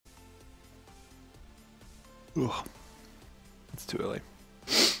Ugh, it's too early.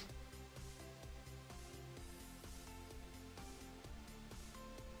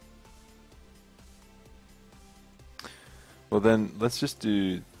 Well then, let's just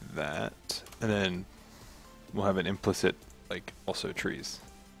do that, and then we'll have an implicit, like, also trees.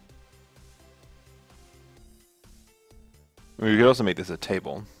 We could also make this a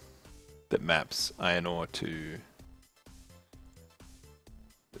table that maps iron ore to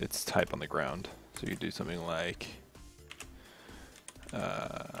its type on the ground. So you could do something like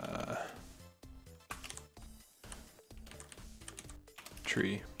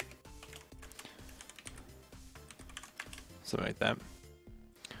tree, something like that.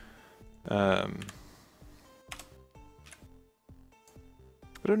 I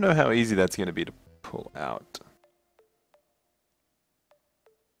don't know how easy that's going to be to pull out.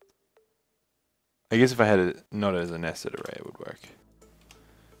 I guess if I had it not as a nested array, it would work.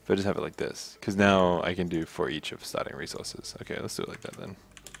 If I just have it like this, because now I can do for each of starting resources. Okay, let's do it like that then.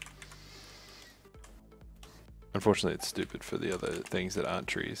 Unfortunately, it's stupid for the other things that aren't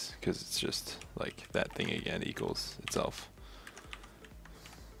trees, because it's just like that thing again equals itself.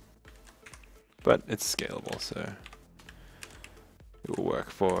 But it's scalable, so it will work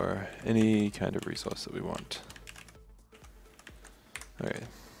for any kind of resource that we want. Okay.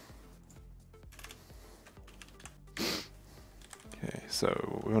 Okay, so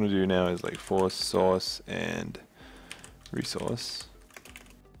what we want to do now is like for source and resource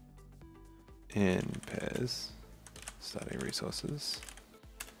in pairs, starting resources.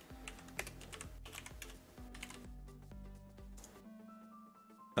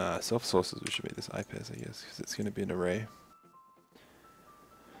 Self sources, we should make this IPairs, I guess, because it's going to be an array.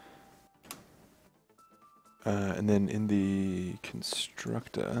 And then in the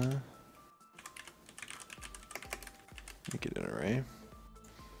constructor, make it an array.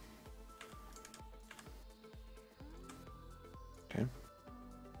 Okay.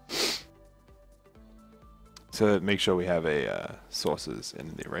 So make sure we have a sources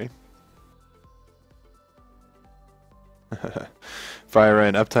in the array. Fire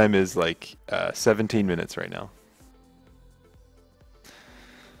and uptime is like 17 minutes right now.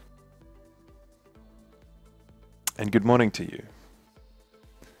 And good morning to you.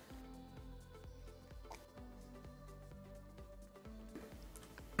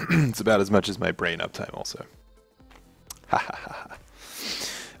 It's about as much as my brain uptime also.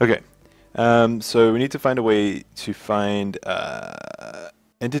 Okay, so we need to find a way to find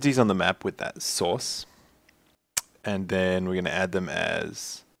entities on the map with that source, and then we're going to add them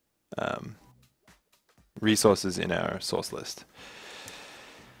as resources in our source list.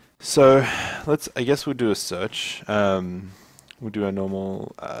 So I guess we'll do a search. We'll do a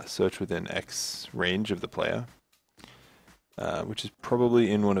normal search within X range of the player, which is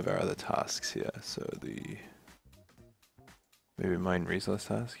probably in one of our other tasks here. So maybe mine resource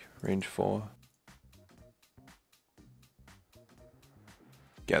task, range 4.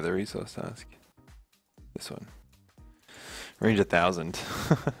 Gather resource task. This one. Range 1,000.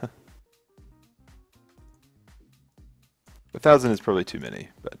 1,000 is probably too many,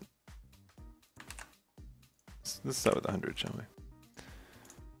 but let's start with 100, shall we?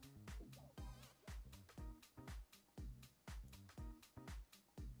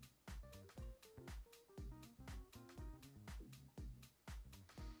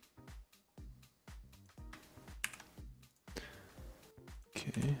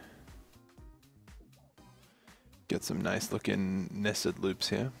 Okay. Get some nice looking nested loops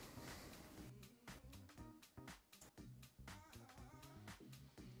here.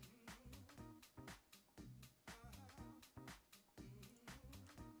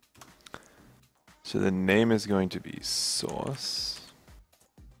 So the name is going to be source.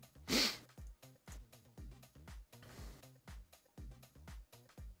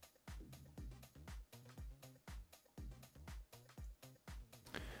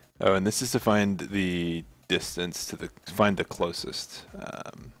 Oh, and this is to find the distance to find the closest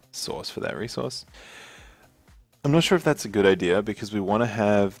source for that resource. I'm not sure if that's a good idea because we want to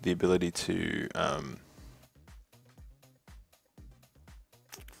have the ability to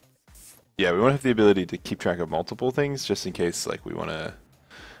yeah, we want to have the ability to keep track of multiple things just in case like we want to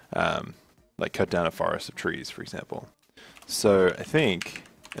like cut down a forest of trees, for example. So I think,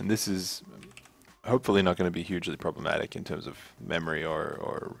 and this is hopefully not going to be hugely problematic in terms of memory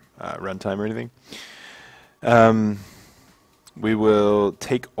or runtime or anything. We will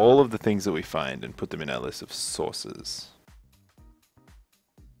take all of the things that we find and put them in our list of sources.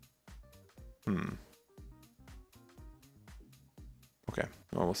 Okay,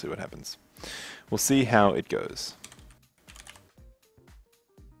 well, we'll see what happens. We'll see how it goes.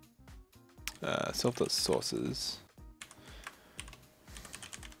 self.sources.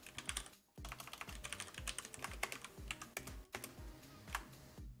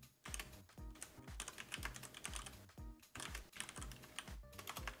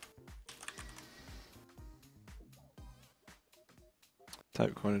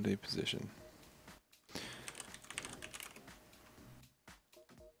 Type, quantity, position.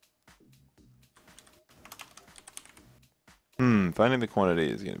 Finding the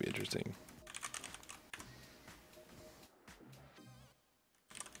quantity is going to be interesting.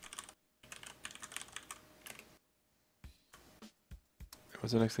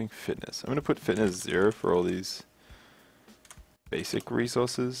 What's the next thing? Fitness. I'm going to put fitness 0 for all these basic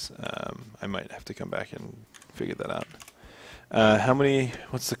resources. I might have to come back and figure that out. How many,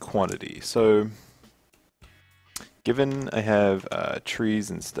 what's the quantity? So, given I have trees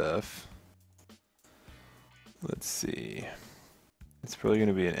and stuff, let's see. It's probably going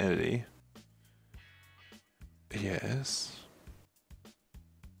to be an entity. Yes.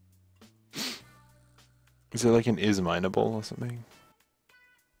 Is it like an is mineable or something?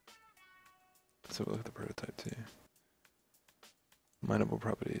 Let's have a look at the prototype too. Mineable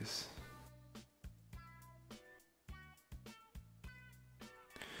properties.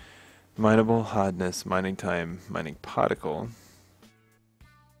 Mineable, hardness, mining time, mining particle,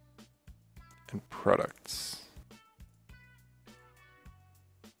 and products.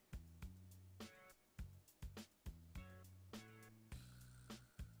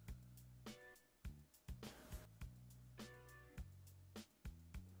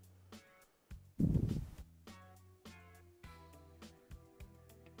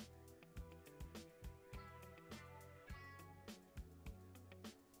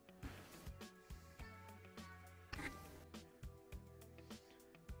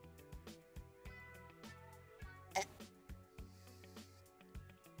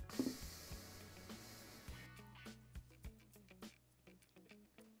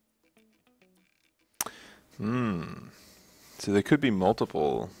 So there could be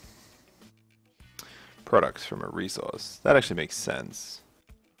multiple products from a resource. That actually makes sense.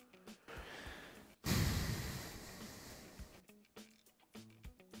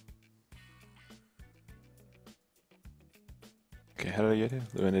 Okay, how did I get here?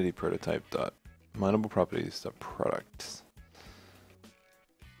 The entity prototype dot mineable properties dot products.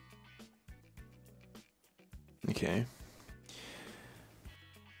 Okay.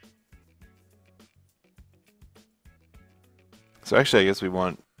 So actually, I guess we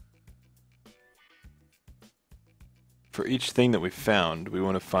want, for each thing that we found, we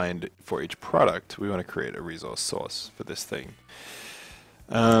want to find, for each product, we want to create a resource source for this thing.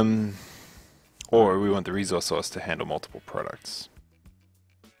 Or we want the resource source to handle multiple products.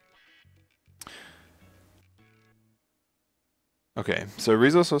 Okay, so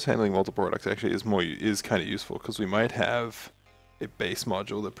resource source handling multiple products actually is kind of useful because we might have a base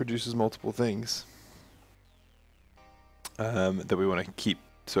module that produces multiple things. That we want to keep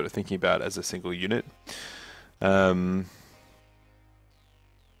sort of thinking about as a single unit. Okay,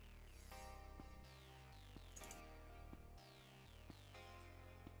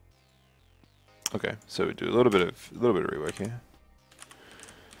 so we do a little bit of rework here.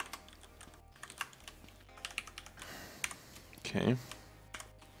 Okay.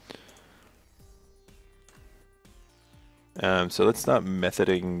 So let's start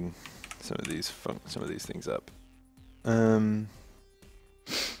methoding some of these things up.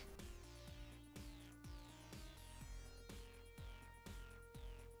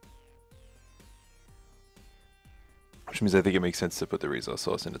 Which means I think it makes sense to put the resource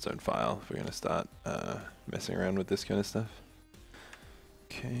source in its own file if we're going to start messing around with this kind of stuff.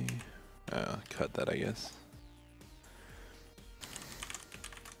 Okay, cut that, I guess.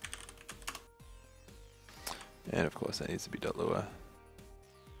 And of course that needs to be .lua.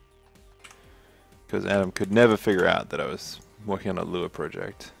 Because Adam could never figure out that I was working on a Lua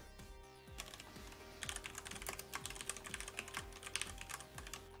project.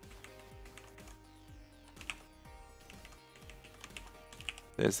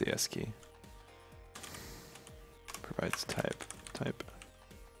 There's the S key. Provides type.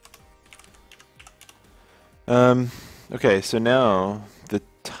 Okay, so now the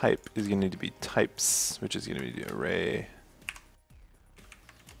type is going to need to be types, which is going to be the array.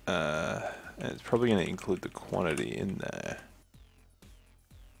 And it's probably going to include the quantity in there.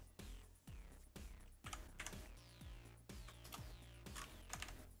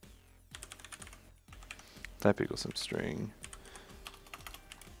 Type equals some string.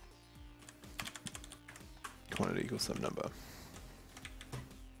 Quantity equals some number.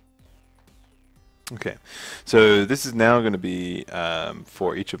 Okay, So this is now going to be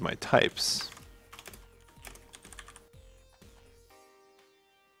for each of my types.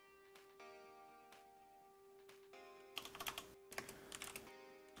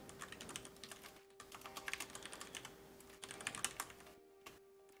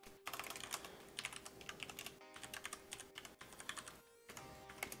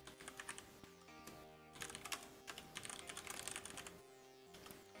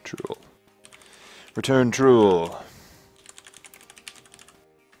 True. Return true.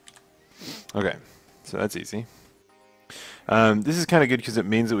 Okay, so that's easy. This is kind of good because it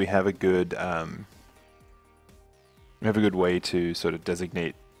means that we have a good way to sort of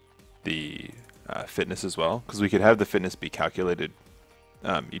designate the fitness as well, because we could have the fitness be calculated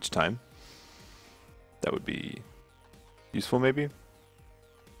each time. That would be useful, maybe.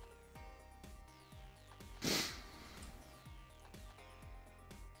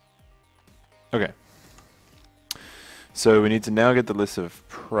 Okay. So we need to now get the list of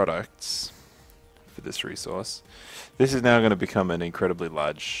products for this resource. This is now going to become an incredibly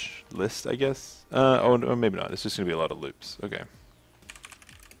large list, I guess. Or maybe not. It's just going to be a lot of loops. Okay.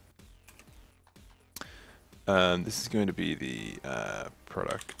 This is going to be the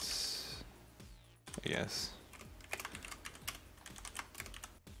products, I guess.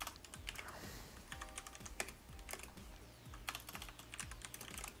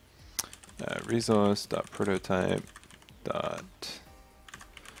 Resource.prototype dot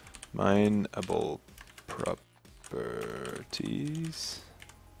mineable properties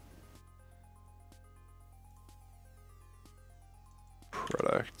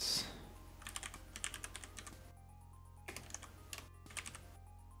products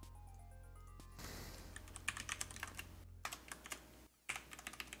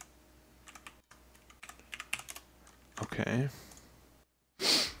okay.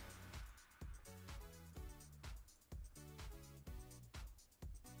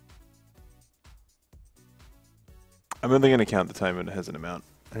 I'm only going to count the time when it has an amount.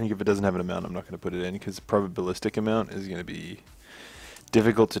 I think if it doesn't have an amount, I'm not going to put it in because probabilistic amount is going to be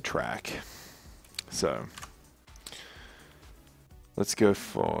difficult to track. So let's go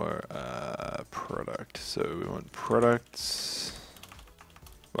for product. So we want products.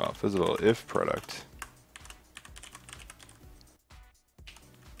 Well, first of all, if product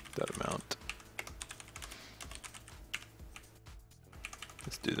that amount.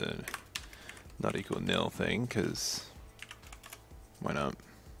 Let's do the not equal nil thing because why not?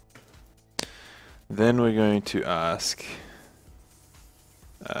 Then we're going to ask,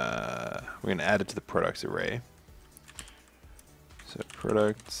 we're going to add it to the products array. So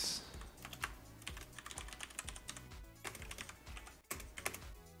products,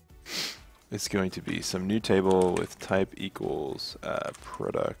 it's going to be some new table with type equals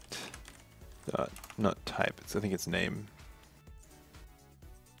product dot, not type, I think it's name.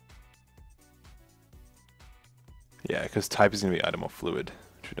 Yeah, because type is going to be item or fluid,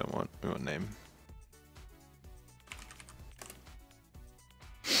 which we don't want. We want name.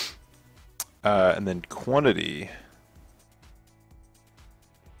 And then quantity.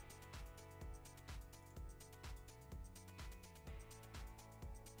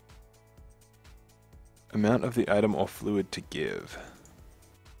 Amount of the item or fluid to give.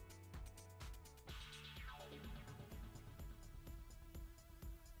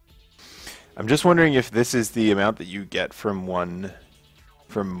 I'm just wondering if this is the amount that you get from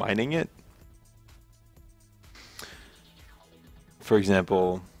mining it. For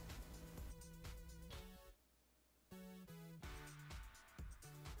example,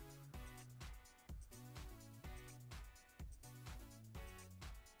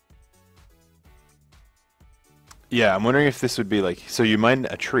 yeah, I'm wondering if this would be like, so you mine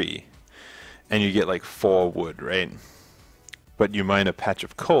a tree and you get like 4 wood, right? But you mine a patch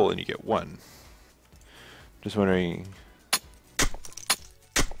of coal and you get 1. Just wondering,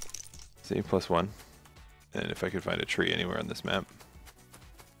 see, +1. And if I could find a tree anywhere on this map.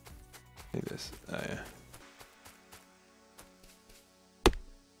 Like this. Oh, yeah.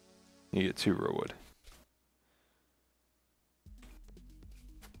 You get 2 raw wood.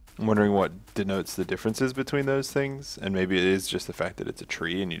 I'm wondering what denotes the differences between those things, and maybe it is just the fact that it's a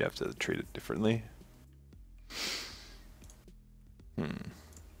tree and you'd have to treat it differently.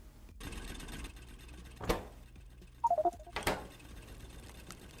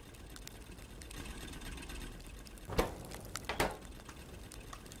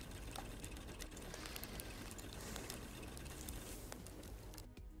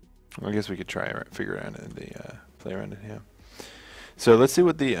 I guess we could try figure it out in the play around it here. So let's see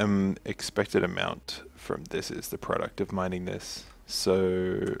what the expected amount from this is, the product of mining this. So,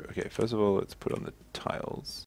 okay, first of all, let's put on the tiles.